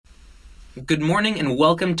Good morning and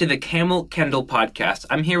welcome to the Camel Kendall podcast.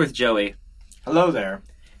 I'm here with Joey. Hello there.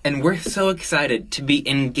 And we're so excited to be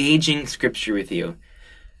engaging scripture with you.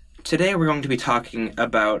 Today we're going to be talking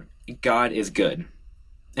about God is good.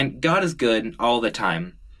 And God is good all the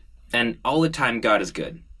time. And all the time God is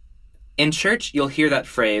good. In church, you'll hear that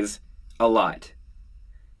phrase a lot.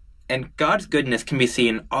 And God's goodness can be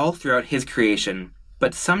seen all throughout His creation,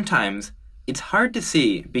 but sometimes it's hard to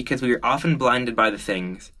see because we are often blinded by the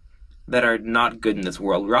things that are not good in this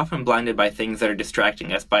world. We're often blinded by things that are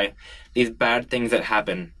distracting us, by these bad things that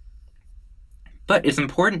happen. But it's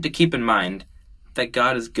important to keep in mind that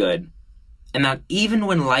God is good, and that even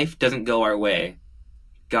when life doesn't go our way,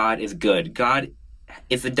 God is good. God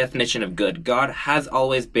is the definition of good. God has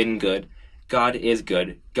always been good. God is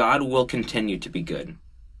good. God will continue to be good.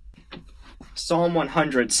 Psalm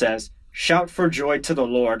 100 says, "Shout for joy to the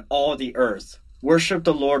Lord, all the earth. Worship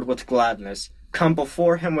the Lord with gladness. Come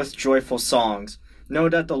before Him with joyful songs. Know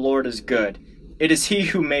that the Lord is good. It is He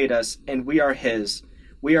who made us, and we are His.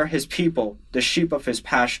 We are His people, the sheep of His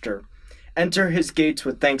pasture. Enter His gates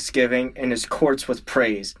with thanksgiving and His courts with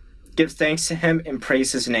praise. Give thanks to Him and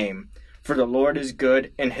praise His name. For the Lord is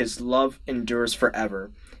good, and His love endures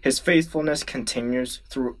forever. His faithfulness continues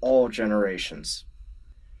through all generations."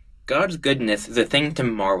 God's goodness is a thing to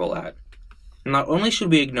marvel at. Not only should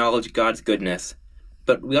we acknowledge God's goodness,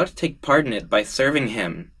 but we ought to take part in it by serving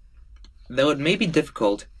Him. Though it may be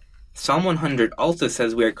difficult, Psalm 100 also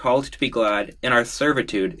says we are called to be glad in our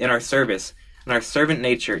servitude, in our service, and our servant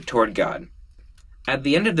nature toward God. At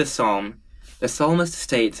the end of this psalm, the psalmist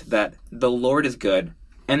states that the Lord is good,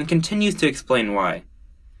 and continues to explain why.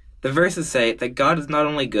 The verses say that God is not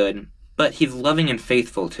only good, but He's loving and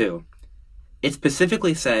faithful too. It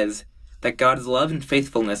specifically says that God's love and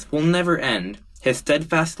faithfulness will never end, His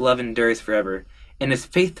steadfast love endures forever, and His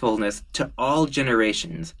faithfulness to all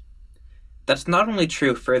generations. That's not only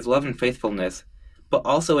true for His love and faithfulness, but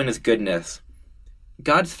also in His goodness.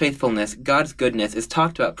 God's faithfulness, God's goodness is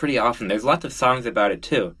talked about pretty often. There's lots of songs about it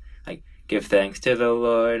too. Like, give thanks to the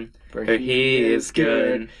Lord, for He is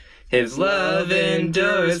good. His love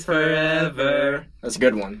endures forever. That's a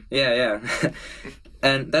good one. Yeah.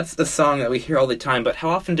 And that's the song that we hear all the time, but how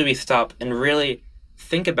often do we stop and really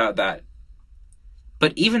think about that?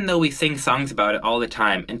 But even though we sing songs about it all the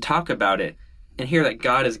time and talk about it and hear that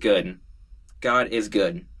God is good,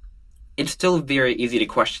 it's still very easy to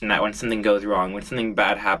question that when something goes wrong, when something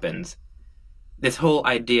bad happens. This whole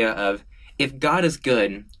idea of, if God is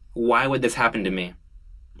good, why would this happen to me?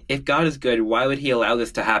 If God is good, why would He allow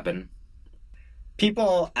this to happen?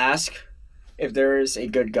 People ask if there is a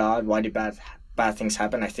good God, why do bad things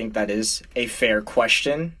happen? I think that is a fair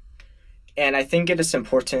question. And I think it is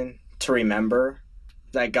important to remember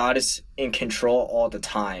that God is in control all the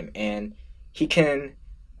time, and He can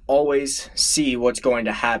always see what's going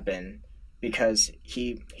to happen because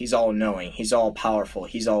He's all-knowing, He's all-powerful,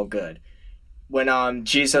 He's all good. When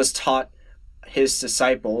Jesus taught His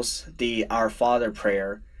disciples the Our Father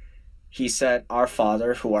prayer, He said, "Our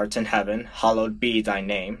Father who art in heaven, hallowed be thy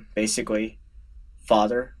name." Basically,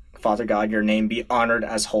 Father God, your name be honored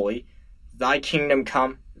as holy. Thy kingdom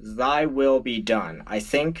come, thy will be done. I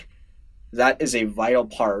think that is a vital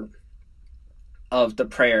part of the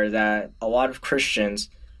prayer that a lot of Christians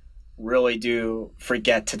really do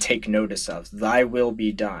forget to take notice of. Thy will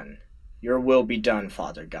be done. Your will be done,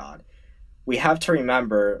 Father God. We have to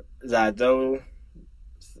remember that though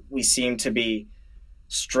we seem to be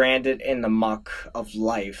stranded in the muck of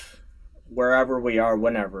life, wherever we are,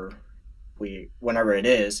 whenever it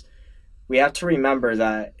is, we have to remember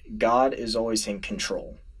that God is always in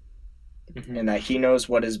control. Mm-hmm. And that He knows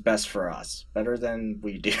what is best for us, better than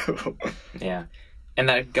we do. Yeah. And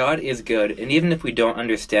that God is good, and even if we don't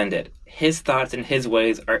understand it, His thoughts and His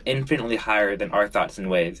ways are infinitely higher than our thoughts and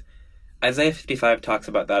ways. Isaiah 55 talks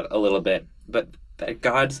about that a little bit, but that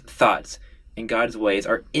God's thoughts and God's ways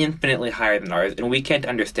are infinitely higher than ours, and we can't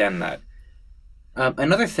understand that.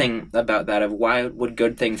 Another thing about that of why would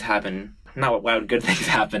good things happen, not why would good things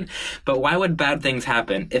happen, but why would bad things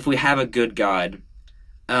happen if we have a good God?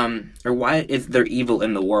 Or why is there evil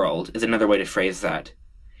in the world, is another way to phrase that.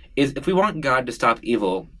 Is if we want God to stop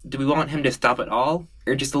evil, do we want Him to stop it all,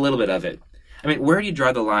 or just a little bit of it? I mean, where do you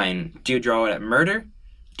draw the line? Do you draw it at murder?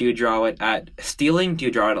 Do you draw it at stealing? Do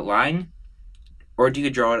you draw it at lying? Or do you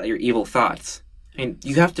draw it at your evil thoughts? I mean,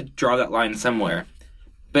 you have to draw that line somewhere.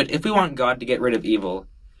 But if we want God to get rid of evil,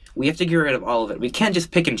 we have to get rid of all of it. We can't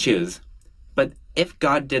just pick and choose. But if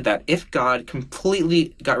God did that, if God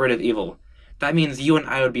completely got rid of evil, that means you and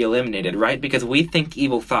I would be eliminated, right? Because we think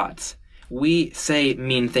evil thoughts. We say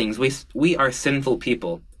mean things. We are sinful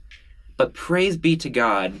people. But praise be to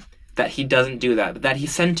God that he doesn't do that, but that he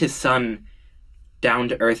sent his son down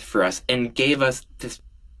to earth for us and gave us this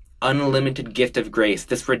unlimited gift of grace,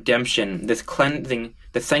 this redemption, this cleansing,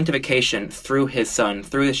 this sanctification through his son,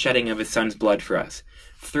 through the shedding of his son's blood for us,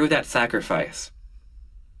 through that sacrifice.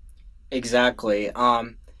 Exactly.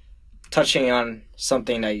 Touching on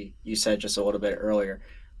something that you said just a little bit earlier,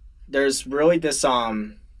 there's really this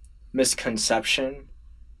misconception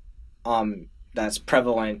that's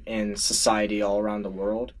prevalent in society all around the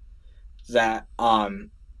world, that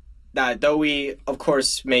that though we of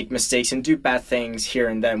course make mistakes and do bad things here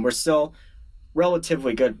and then, we're still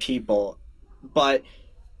relatively good people. But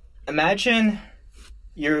imagine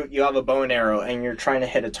you have a bow and arrow and you're trying to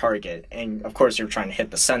hit a target, and of course you're trying to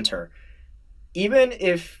hit the center. Even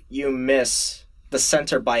if you miss the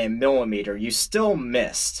center by a millimeter, you still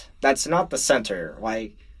missed. That's not the center.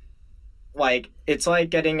 Like it's like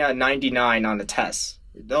getting a 99 on a test.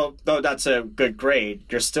 Though that's a good grade,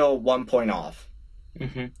 you're still 1 point off.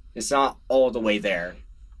 Mm-hmm. It's not all the way there.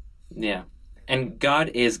 Yeah. And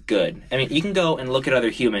God is good. I mean, you can go and look at other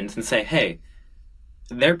humans and say, hey,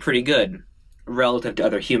 they're pretty good relative to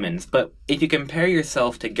other humans. But if you compare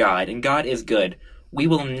yourself to God, and God is good, we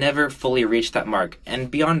will never fully reach that mark.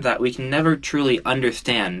 And beyond that, we can never truly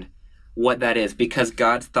understand what that is, because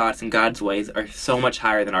God's thoughts and God's ways are so much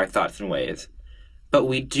higher than our thoughts and ways. But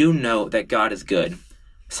we do know that God is good.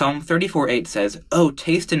 Psalm 34:8 says, "Oh,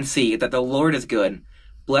 taste and see that the Lord is good.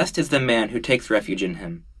 Blessed is the man who takes refuge in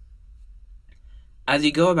him." As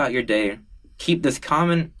you go about your day, keep this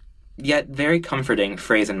common yet very comforting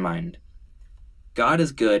phrase in mind. God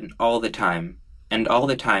is good all the time, and all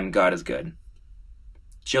the time God is good.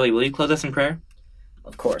 Joey, will you close us in prayer?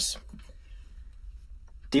 Of course.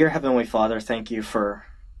 Dear Heavenly Father, thank you for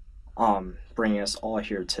bringing us all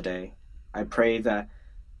here today. I pray that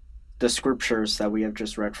the scriptures that we have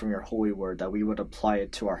just read from your holy word, that we would apply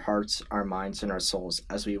it to our hearts, our minds, and our souls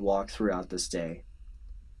as we walk throughout this day,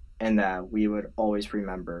 and that we would always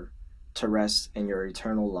remember to rest in your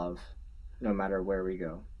eternal love no matter where we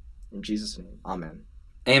go. In Jesus' name, amen.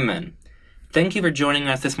 Amen. Thank you for joining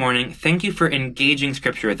us this morning. Thank you for engaging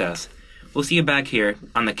scripture with us. We'll see you back here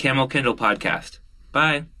on the Camel Kindle podcast.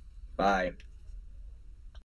 Bye. Bye.